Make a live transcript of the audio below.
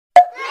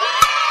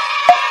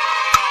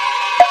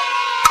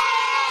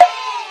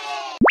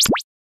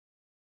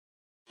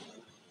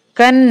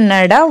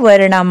ಕನ್ನಡ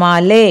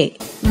ವರ್ಣಮಾಲೆ.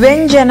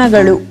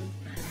 ವ್ಯಂಜನಗಳು.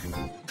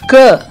 ಕ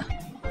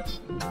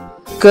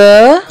ಕ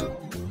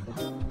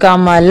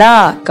ಕಮಲ.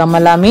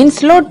 ಕಮಲ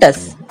ಮೀನ್ಸ್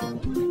ಲೋಟಸ್.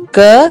 ಕ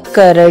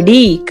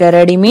ಕರಡಿ.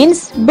 ಕರಡಿ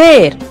ಮೀನ್ಸ್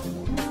ಬೇರ್.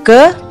 ಕ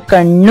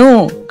ಕಣ್ಣು.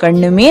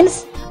 ಕಣ್ಣು ಮೀನ್ಸ್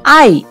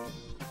ಐ.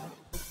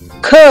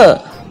 ಖ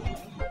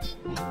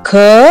ಖ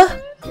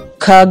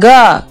ಖಗ.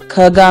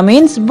 ಖಗ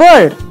ಮೀನ್ಸ್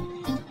ಬರ್ಡ್.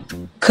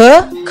 ಖ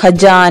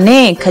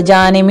ಖಜಾನೆ.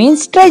 ಖಜಾನೆ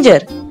ಮೀನ್ಸ್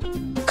ಟ್ರೆಜರ್.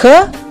 ಖ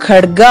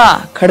ಖಡ್ಗ.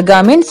 ಖಡ್ಗ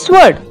ಮೀನ್ಸ್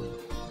ಸ್ವರ್ಡ್.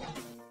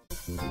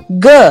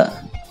 ಗ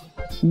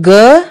ಗ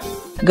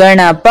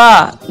ಗಣಪ.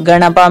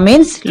 Ganapa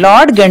means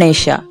lord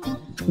Ganesha.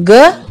 ಗ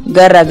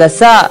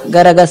ಗರಗಸ.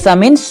 ಗರಗಸ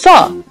ಮೀನ್ಸ್ ಸಾ.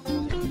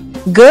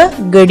 ಗ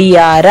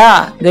ಗಡಿಯಾರ.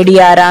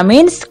 ಗಡಿಯಾರ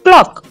ಮೀನ್ಸ್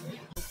ಕ್ಲಾಕ್.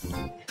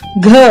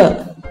 ಘ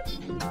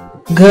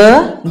ಘ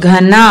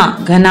ಘನ.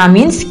 ಘನ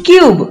ಮೀನ್ಸ್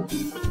ಕ್ಯೂಬ್.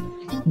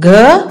 ಘ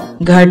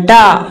ಘಟ.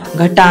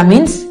 ಘಟ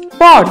ಮೀನ್ಸ್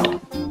ಪಾಟ್.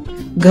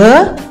 ಘ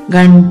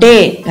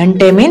ಘಂಟೆ.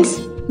 ಘಂಟೆ ಮೀನ್ಸ್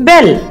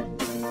ಬೆಲ್.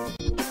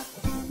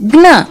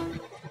 ಜ್ಞ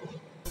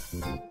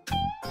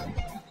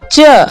ಚ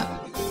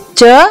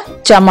ಚ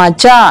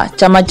ಚಮಚ.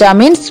 ಚಮಚ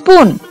ಮೀನ್ಸ್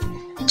ಸ್ಪೂನ್.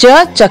 ಚ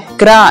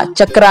ಚಕ್ರ.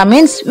 ಚಕ್ರ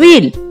ಮೀನ್ಸ್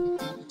ವೀಲ್.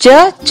 ಚ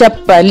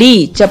ಚಪ್ಪಲಿ.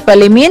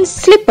 ಚಪ್ಪಲಿ ಮೀನ್ಸ್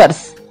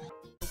ಸ್ಲಿಪ್ಪರ್ಸ್.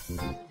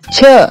 ಛ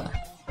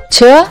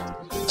ಛ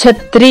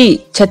ಛತ್ರಿ.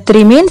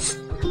 ಛತ್ರಿ ಮೀನ್ಸ್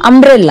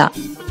ಅಂಬ್ರೆಲ್ಲಾ.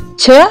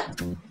 ಛ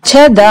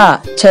ಛದ.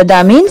 ಛದ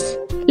ಮೀನ್ಸ್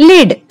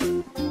ಲಿಡ್.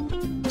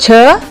 ಛ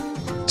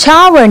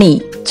ಛಾವಣಿ.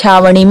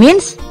 ಛಾವಣಿ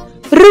ಮೀನ್ಸ್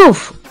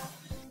ರೂಫ್.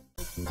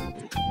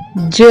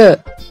 ಜ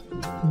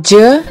ಜ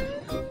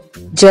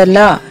ಜಲ.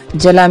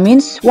 ಜಲ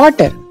ಮೀನ್ಸ್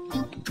ವಾಟರ್.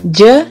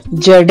 ಜ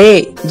ಜಡೆ.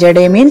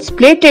 ಜಡೆ ಮೀನ್ಸ್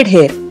ಪ್ಲೇಟೆಡ್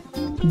ಹೇರ್.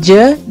 ಜ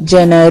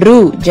ಜನರು.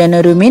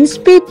 ಜನರು ಮೀನ್ಸ್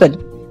ಪೀಪಲ್.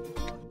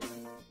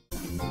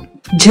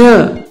 ಝ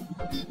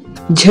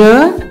ಝ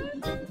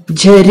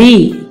ಝರಿ.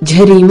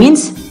 ಝರಿ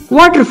means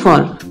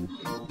waterfall.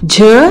 ಝ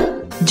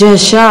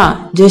ಜಶ.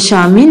 ಜಶ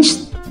means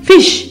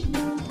fish.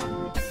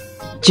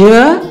 ಝ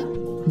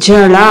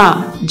ಝಳ.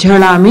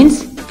 ಝಳ means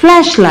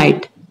flash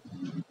light.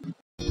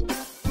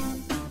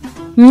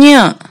 ಞ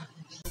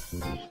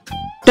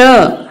ಟ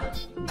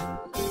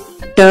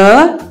ಟ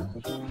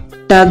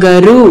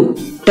ಟಗರು.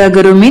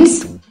 ಟಗರು ಮೀನ್ಸ್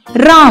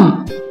ರಾಮ್.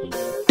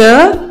 ಟ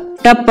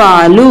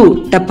ಟಪಾಲು.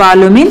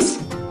 ಟಪಾಲು ಮೀನ್ಸ್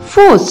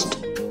ಪೋಸ್ಟ್.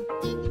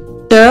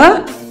 ಟ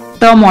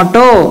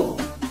tomato.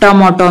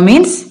 Tomato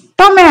means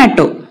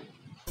tomato.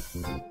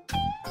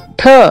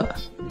 ಠ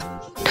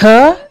ಠ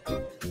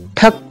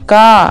ಠಕ್ಕ.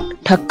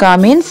 ಠಕ್ಕ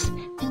means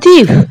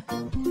thief.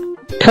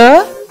 ಠ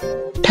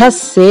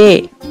ಠಸ್ಸೆ.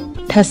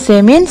 ಠಸ್ಸೆ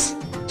means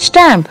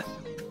stamp.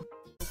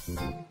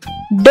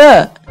 ಡ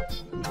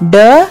ಡ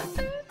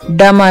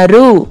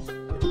ಡಮರು.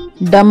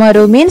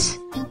 ಡಮರು ಮೀನ್ಸ್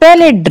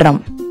pellet drum.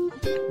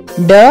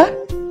 ಡ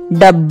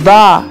ಡಬ್ಬ.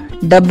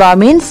 ಡಬ್ಬ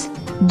ಮೀನ್ಸ್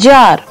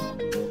ಜಾರ್.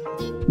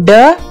 ಡ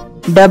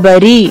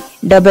ಡಬರಿ.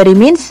 ಡಬರಿ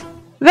means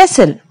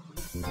vessel.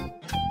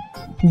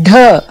 ಢ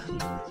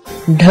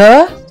ಢ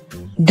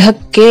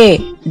ಢಕ್ಕೆ.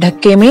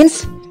 ಢಕ್ಕೆ means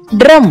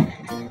drum.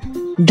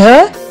 ಢ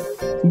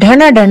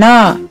ಢಣಢಣ.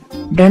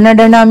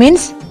 ಢಣಢಣ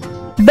means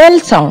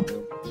bell sound.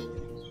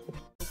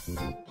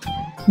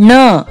 ನ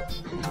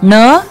ನ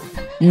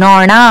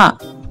ನೊಣ.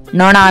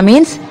 ನೊಣ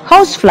ಮೀನ್ಸ್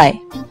ಹೌಸ್ ಫ್ಲೈ.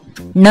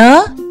 ನ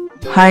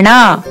ಹಣ.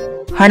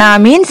 ಹಣ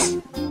ಮೀನ್ಸ್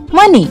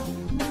ಮನಿ.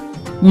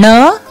 ನ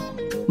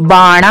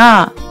ಬಾಣ.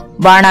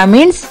 ಬಾಣ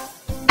ಮೀನ್ಸ್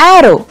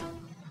ಆರೋ.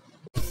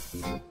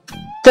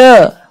 ತ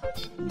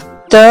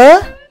ತ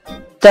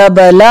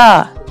ತಬಲ.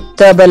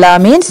 ತಬಲ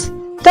ಮೀನ್ಸ್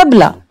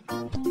ತಬ್ಲಾ.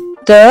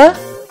 ತ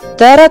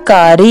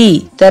ತರಕಾರಿ.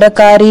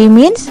 ತರಕಾರಿ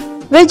ಮೀನ್ಸ್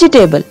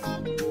ವೆಜಿಟೇಬಲ್.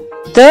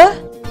 ತ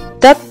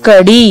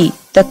ತಕ್ಕಡಿ.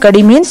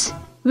 ತಕ್ಕಡಿ means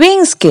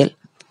weighing scale.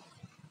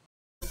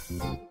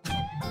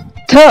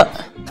 ಥ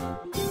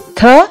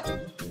ಥ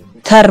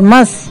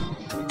thermos.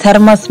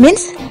 Thermos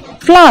means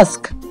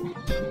flask.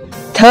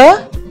 ಥ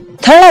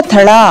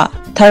ಥಳಥಳ.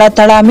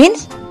 ಥಳಥಳ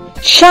means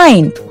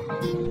shine.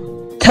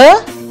 ಥ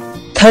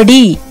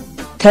ಥಡಿ.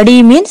 ಥಡಿ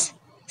means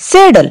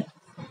ಸೇಡಲ್.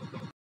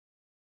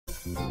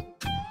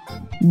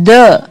 The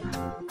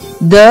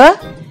the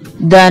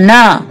ದನ.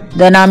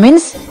 ದನ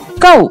ಮೀನ್ಸ್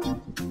ಕೌ.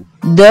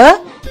 ದ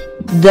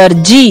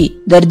ದರ್ಜಿ.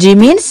 ದರ್ಜಿ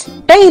ಮೀನ್ಸ್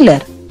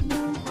ಟೈಲರ್.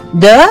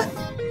 ದ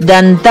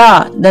ದಂತ.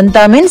 ದಂತ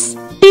ಮೀನ್ಸ್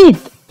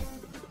ಟೀತ್.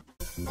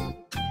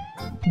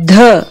 ಧ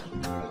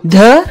ಧ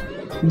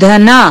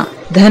ಧನ.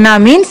 ಧನ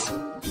ಮೀನ್ಸ್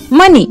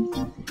ಮನಿ.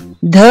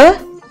 ಧ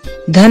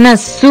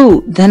ಧನಸ್ಸು.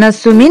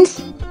 ಧನಸ್ಸು ಮೀನ್ಸ್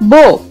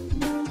ಬೋ.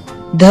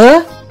 ಧ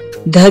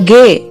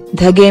ಧಗೆ.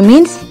 ಧಗೆ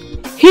ಮೀನ್ಸ್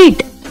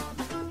ಹೀಟ್.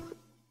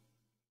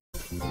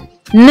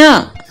 ನ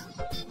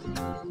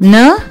ನ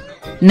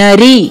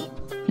ನರಿ.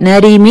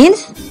 ನರಿ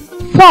ಮೀನ್ಸ್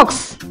fox.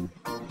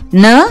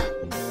 ನ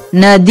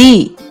ನದಿ.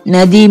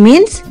 ನದಿ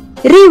ಮೀನ್ಸ್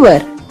river.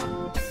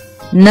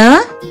 ನ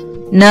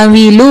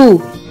ನವಿಲು.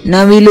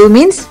 ನವಿಲು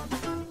ಮೀನ್ಸ್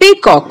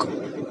peacock.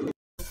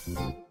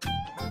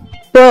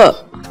 ಪ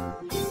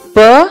ಪ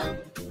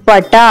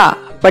ಪಟ.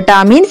 ಪಟ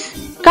ಮೀನ್ಸ್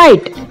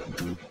kite.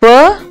 ಪ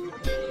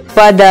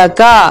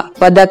ಪದಕ.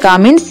 ಪದಕ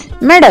ಮೀನ್ಸ್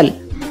medal.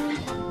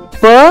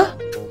 ಪ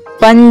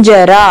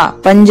ಪಂಜರ.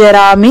 ಪಂಜರ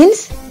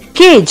ಮೀನ್ಸ್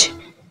cage.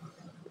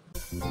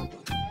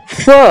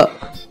 ಫ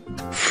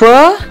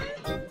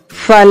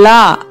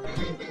Phala.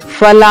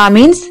 Phala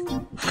means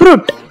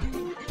fruit.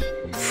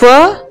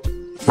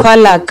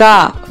 Phalaka.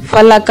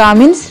 Phalaka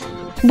means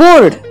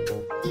board.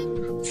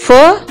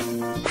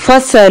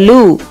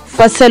 Fasalu.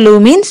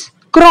 Fasalu means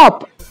crop.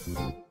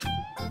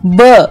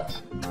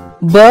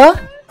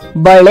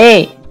 Bale.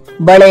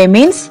 Bale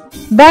means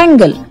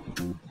bangle.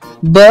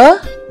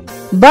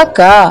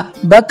 Baka.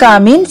 Baka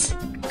means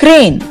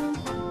crane.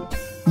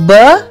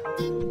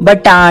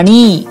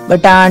 Batani.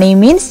 Batani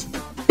means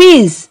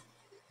peas.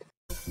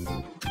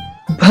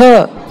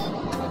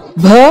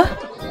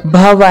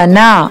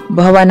 Bhavana.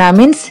 Bhavana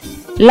means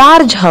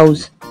large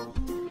house.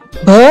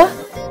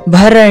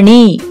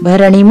 Bharani.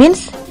 Bharani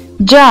means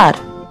jar.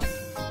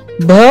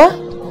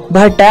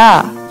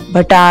 Bhata.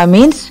 Bhata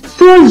means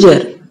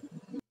soldier.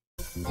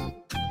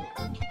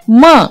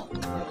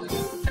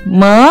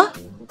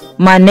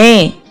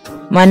 Mane.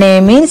 Mane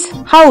means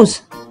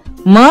house.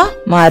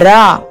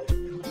 Mara.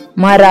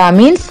 Mara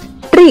means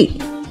tree.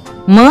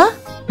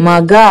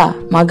 Maga.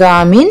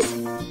 Maga means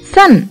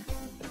sun.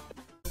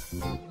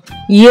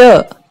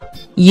 Yati.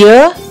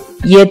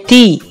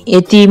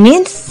 Yati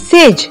means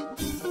sage.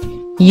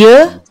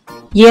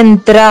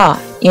 Yantra.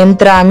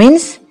 Yantra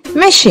means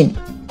machine.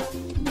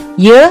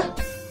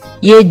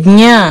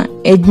 Yajna.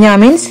 Yajna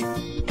means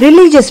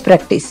religious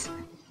practice.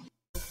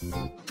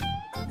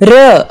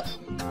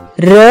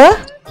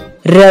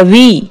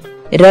 Ravi.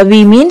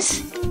 Ravi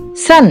means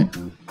sun.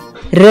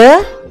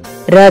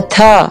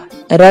 Ratha.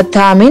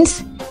 Ratha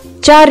means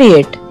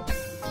chariot.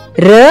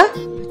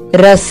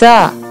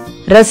 Rasa.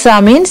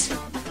 Rasa means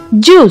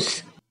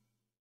juice.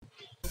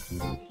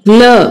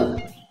 Late.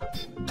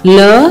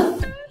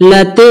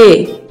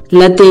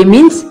 Late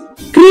means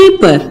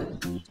creeper.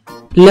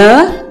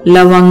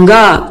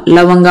 Lavanga.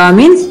 Lavanga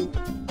means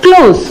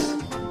clothes.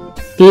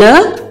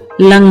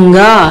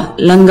 Langa.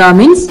 Langa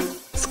means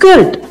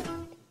skirt.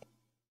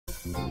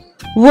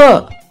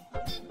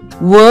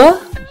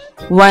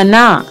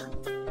 Vana.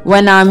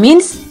 Vana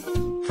means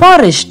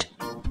forest.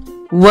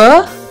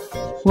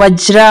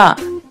 Vajra.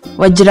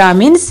 Vajra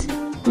means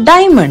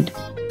diamond.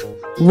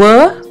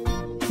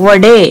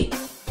 Vade.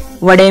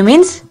 Vade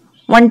means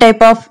one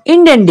type of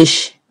Indian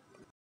dish.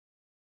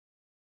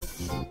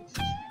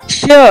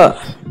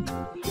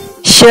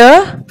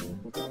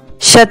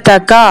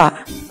 Shataka.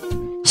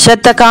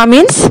 Shataka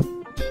means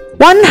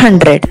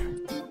 100.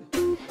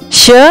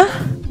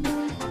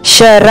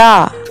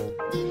 Shara.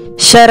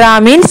 Shara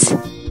means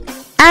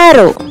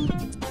arrow.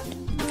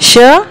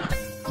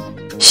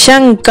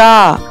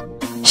 Shanka.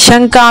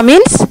 Shanka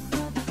means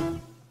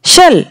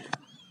shell.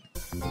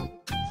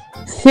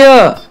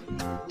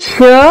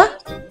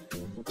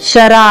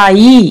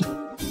 Sharai.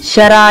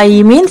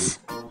 Sharai means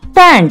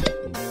pant.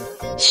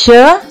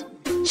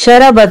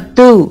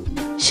 Sharabattu.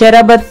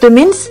 Sharabattu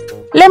means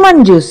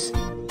lemon juice.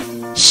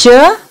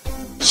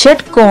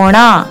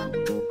 Shatkona.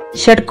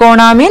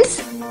 Shatkona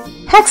means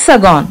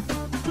hexagon.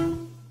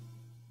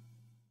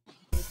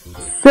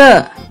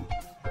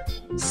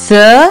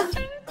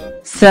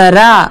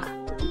 Sara.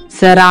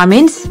 Sara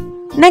means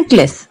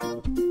necklace.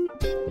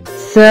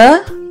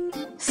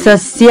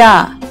 Sasya.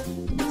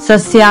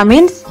 Sasya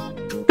means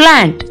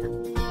plant.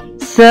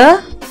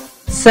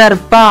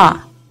 Sarpa.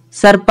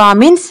 Sarpa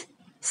means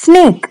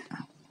snake.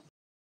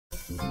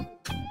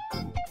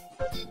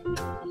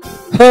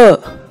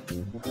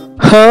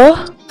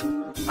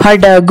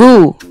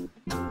 Hadagu.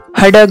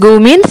 Hadagu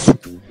means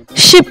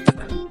ship.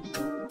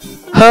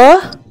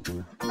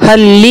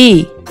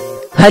 Halli.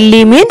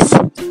 Halli means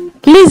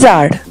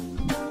lizard.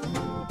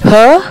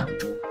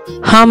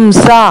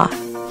 Hamsa.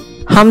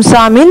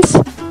 Hamsa means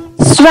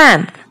swan.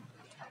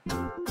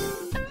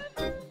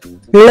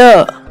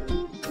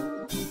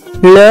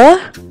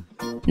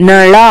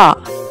 Nala.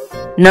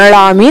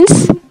 Nala means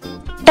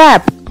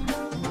tap.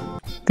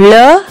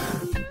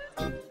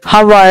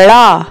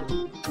 Havala.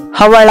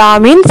 Havala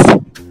means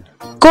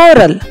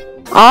coral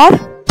or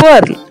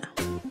pearl.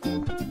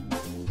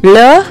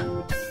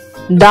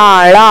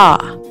 Dala.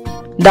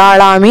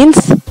 Dala means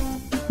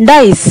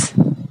dice.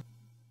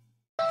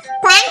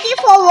 Thank you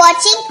for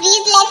watching.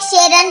 Please like,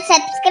 share and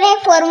subscribe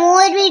for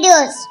more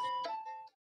videos.